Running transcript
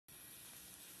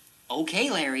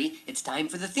Okay, Larry, it's time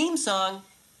for the theme song.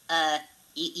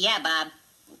 Yeah, Bob.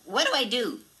 What do I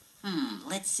do?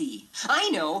 Let's see. I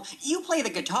know. You play the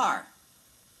guitar.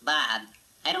 Bob,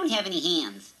 I don't have any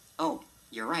hands. Oh,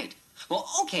 you're right. Well,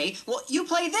 okay. Well, you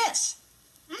play this.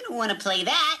 I don't want to play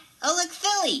that. I'll look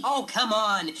silly. Oh, come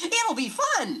on. It'll be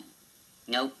fun.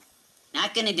 Nope.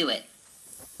 Not gonna do it.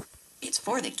 It's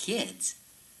for the kids.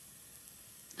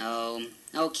 Oh,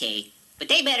 okay. But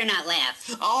they better not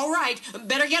laugh. All right.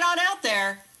 Better get on out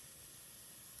there.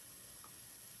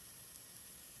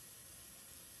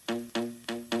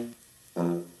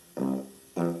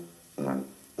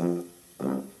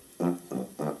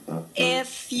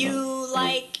 If you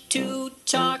like to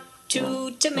talk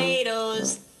to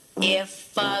tomatoes,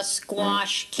 if a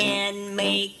squash can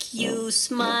make you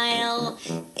smile,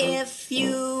 if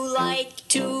you like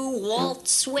to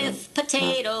waltz with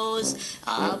potatoes,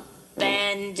 up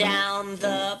and down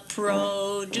the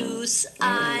produce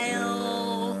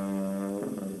aisle,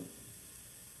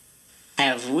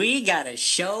 have we got a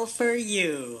show for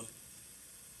you.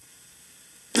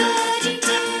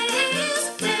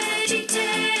 VeggieTales,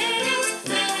 VeggieTales,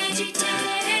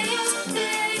 VeggieTales,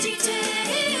 VeggieTales,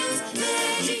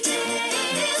 VeggieTales,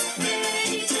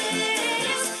 VeggieTales,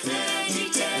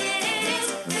 VeggieTales,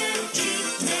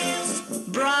 VeggieTales.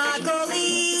 Broccoli,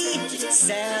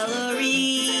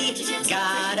 celery,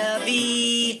 gotta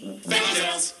be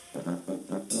VeggieTales.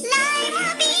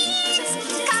 Lima beans,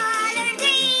 collard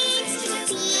greens,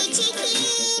 peachy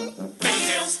keen,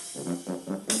 VeggieTales.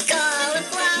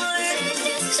 cauliflower,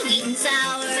 sweet and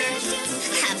sour,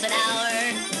 half an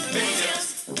hour.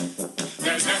 VeggieTales.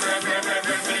 There's never ever ever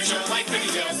ever been a show like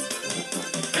VeggieTales.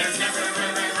 There's never ever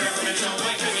ever ever been a show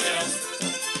like VeggieTales.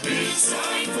 It's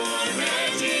time for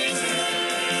VeggieTales.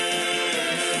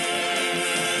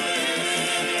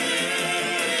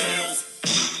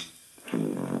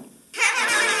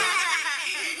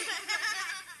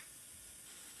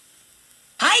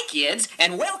 Hi, kids,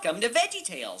 and welcome to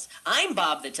VeggieTales. I'm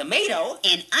Bob the Tomato.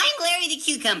 And I'm Larry the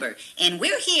Cucumber, and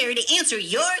we're here to answer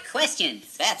your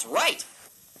questions. That's right.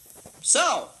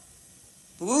 So,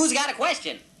 who's got a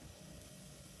question?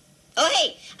 Oh,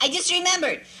 hey, I just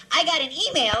remembered. I got an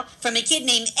email from a kid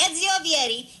named Ezio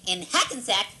Vieri in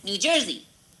Hackensack, New Jersey.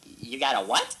 You got a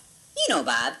what? You know,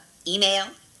 Bob. Email.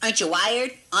 Aren't you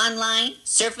wired? Online?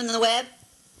 Surfing the web?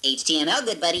 HTML,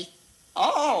 good buddy.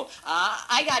 Oh,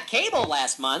 I got cable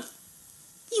last month.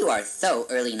 You are so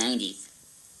early 90s.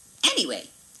 Anyway,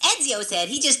 Ezio said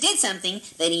he just did something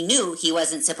that he knew he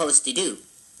wasn't supposed to do.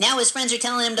 Now his friends are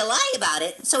telling him to lie about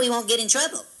it so he won't get in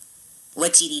trouble.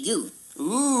 What should he do?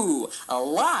 Ooh, a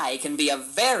lie can be a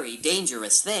very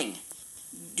dangerous thing.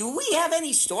 Do we have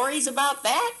any stories about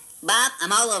that? Bob,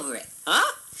 I'm all over it.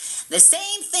 Huh? The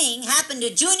same thing happened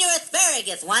to Junior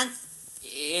Asparagus once.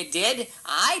 It did?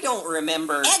 I don't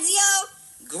remember. Ezio,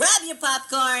 grab your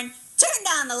popcorn, turn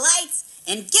down the lights,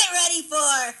 and get ready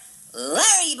for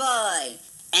Larry Boy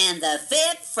and the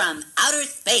Fib from Outer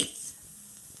Space.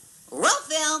 Roll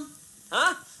film.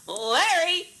 Huh?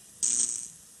 Larry?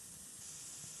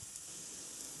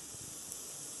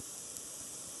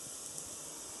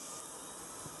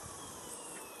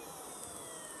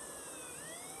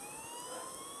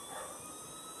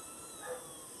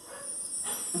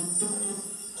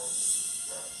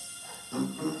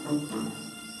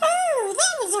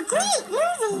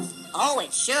 Oh,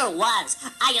 it sure was.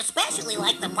 I especially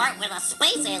liked the part where the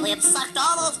space aliens sucked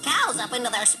all those cows up into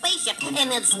their spaceship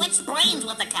and then switched brains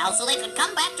with the cows so they could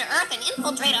come back to Earth and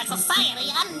infiltrate our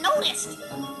society unnoticed.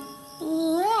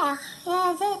 Yeah,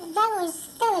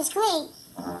 that was great.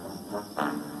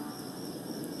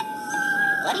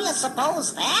 What do you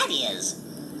suppose that is?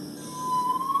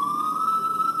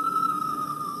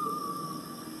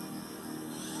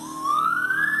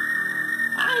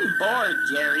 I'm bored,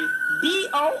 Jerry.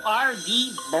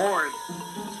 B-O-R-D, bored.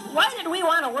 Why did we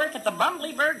want to work at the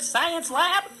Bumbleberg Science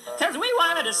Lab? Because we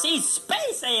wanted to see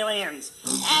space aliens.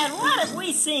 And what have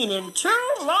we seen in 2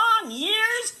 long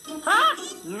years? Huh?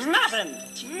 Nothing.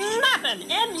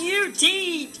 Nothing.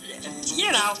 N-U-T,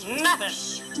 you know, nothing.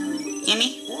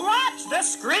 Jimmy? Watch the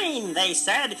screen, they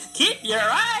said. Keep your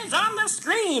eyes on the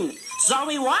screen. So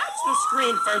we watched the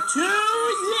screen for 2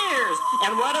 years.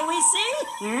 And what do we see?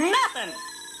 Nothing.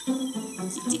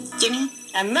 Jimmy?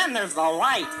 And then there's the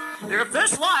light. If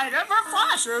this light ever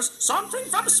flashes, something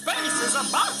from space is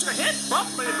about to hit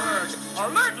Bumbleberg.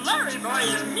 Alert Larry Boy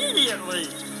immediately.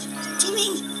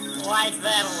 Jimmy? Like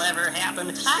that'll ever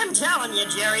happen. I'm telling you,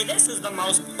 Jerry, this is the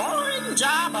most boring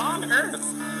job on Earth.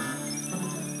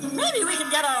 Maybe we could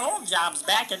get our old jobs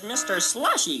back at Mr.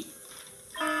 Slushy.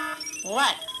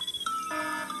 What?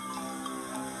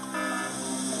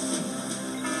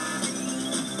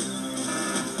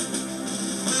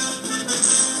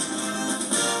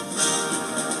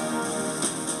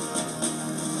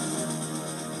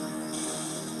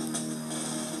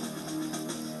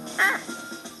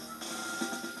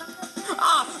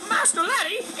 Master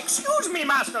Laddie? Excuse me,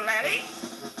 Master Laddie.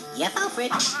 Yep,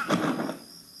 Alfred.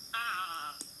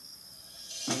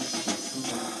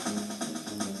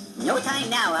 No time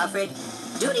now, Alfred.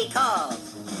 Duty called.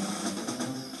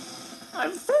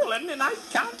 I'm fallen and I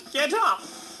can't get up.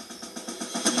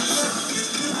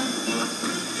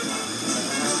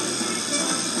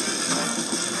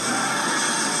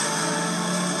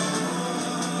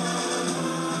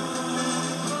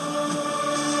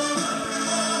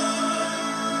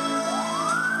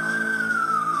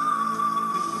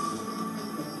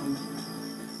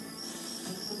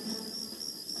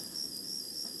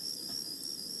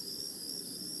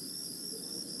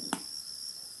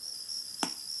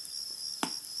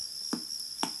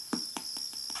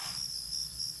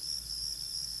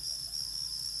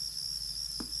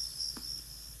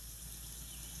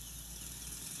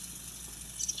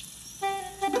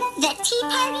 The tea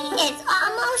party is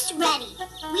almost ready.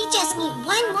 We just need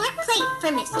one more plate for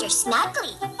Mr.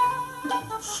 Snuggly.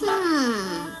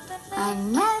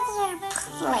 Another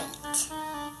plate.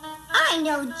 I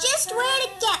know just where to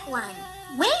get one.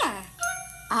 Where?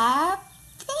 Up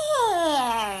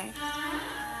there.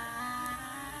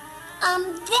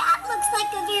 That looks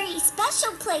like a very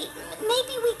special plate.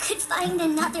 Maybe we could find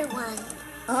another one.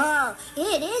 Oh,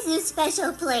 it is a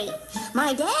special plate.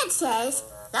 My dad says...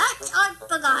 That's Art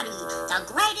Bugatti, the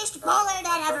greatest bowler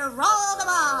that ever rolled the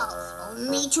ball.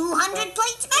 Only 200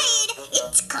 plates made.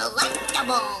 It's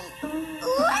collectible.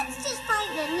 Let's just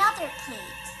find another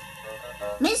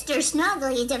plate. Mr.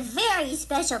 Snuggly is a very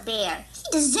special bear. He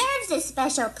deserves a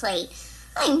special plate.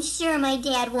 I'm sure my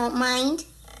dad won't mind.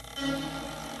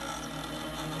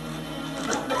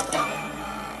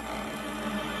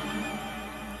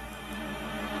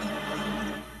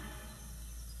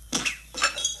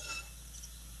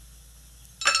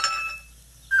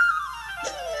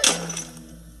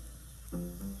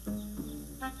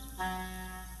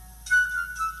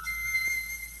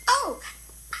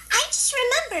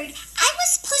 I was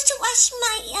supposed to wash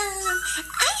my, I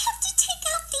have to take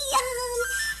out the,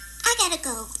 I gotta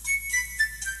go.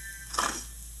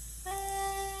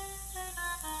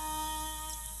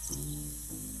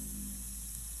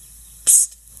 Psst.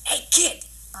 Hey, kid.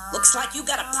 Looks like you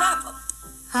got a problem.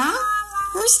 Huh?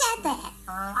 Who said that?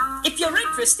 If you're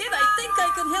interested, I think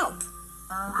I can help.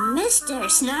 Mr.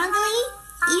 Snuggly?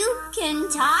 You can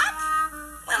talk?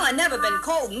 Well, I've never been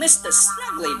called Mr.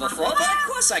 Snuggly before, but of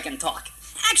course I can talk.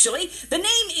 Actually, the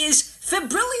name is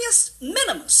Fibrilius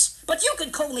Minimus, but you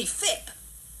can call me Fib.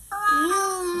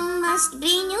 You must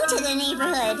be new to the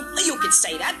neighborhood. You could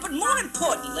say that, but more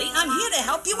importantly, I'm here to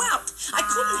help you out. I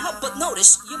couldn't help but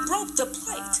notice you broke the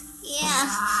plate. Yeah,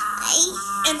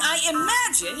 And I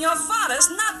imagine your father's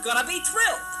not gonna be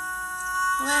thrilled.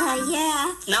 Well,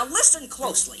 yeah. Now listen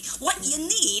closely. What you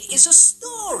need is a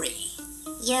story.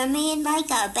 You mean like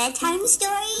a bedtime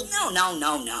story? No.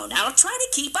 Now try to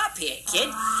keep up here, kid.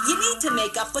 You need to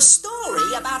make up a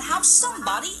story about how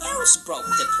somebody else broke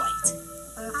the plate.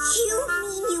 You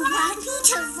mean you want me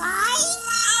to lie?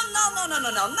 Oh, no,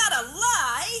 not a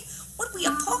lie. What we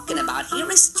are talking about here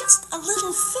is just a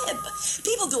little fib.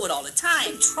 People do it all the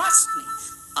time, trust me.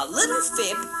 A little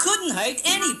fib couldn't hurt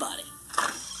anybody.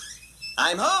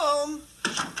 I'm home.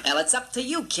 Well, it's up to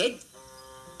you, kid.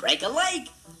 Break a leg.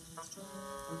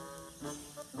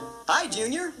 Hi,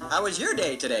 Junior. How was your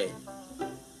day today?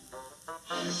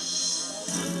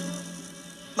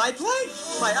 My plate!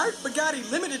 My Art Bugatti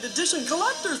limited edition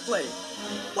collector's plate.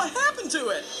 What happened to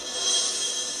it?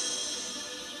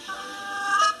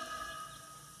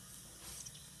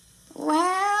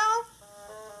 Well,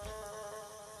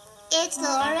 it's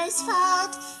Laura's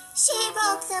fault. She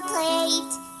broke the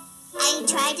plate. I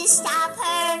tried to stop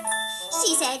her.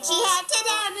 She said she had to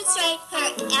demonstrate her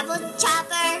apple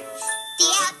chopper. The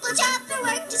apple chopper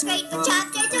worked just great, but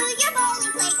chopped right through your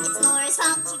bowling plate. It's Laura's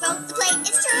fault. She broke the plate.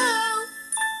 It's true.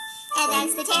 And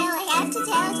that's the tale I have to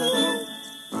tell to you.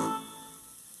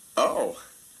 Oh,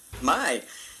 my.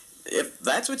 If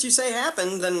that's what you say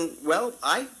happened, then, well,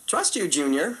 I trust you,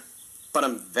 Junior. But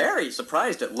I'm very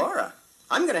surprised at Laura.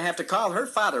 I'm going to have to call her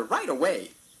father right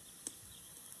away.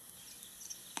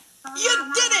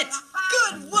 You did it!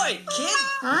 Good work, kid!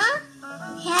 Huh?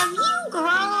 Have you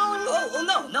grown?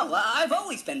 Oh, no, I've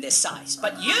always been this size.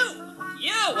 But you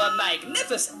were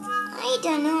magnificent. I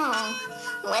don't know.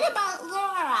 What about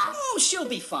Laura? Oh, she'll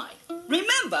be fine.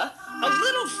 Remember, a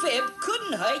little fib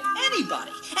couldn't hurt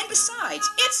anybody. And besides,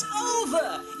 it's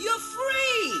over. You're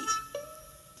free.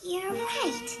 You're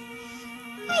right.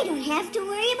 I don't have to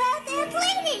worry about that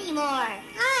plate anymore.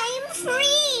 I'm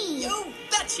free. You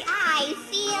betcha. I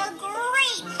feel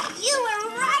great. You were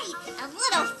right. A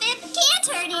little fib can't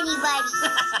hurt anybody.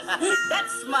 Daddy.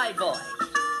 That's my boy.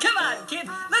 Come on, kid.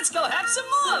 Let's go have some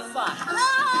more fun.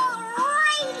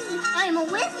 Alrighty. I'm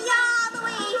with you all the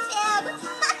way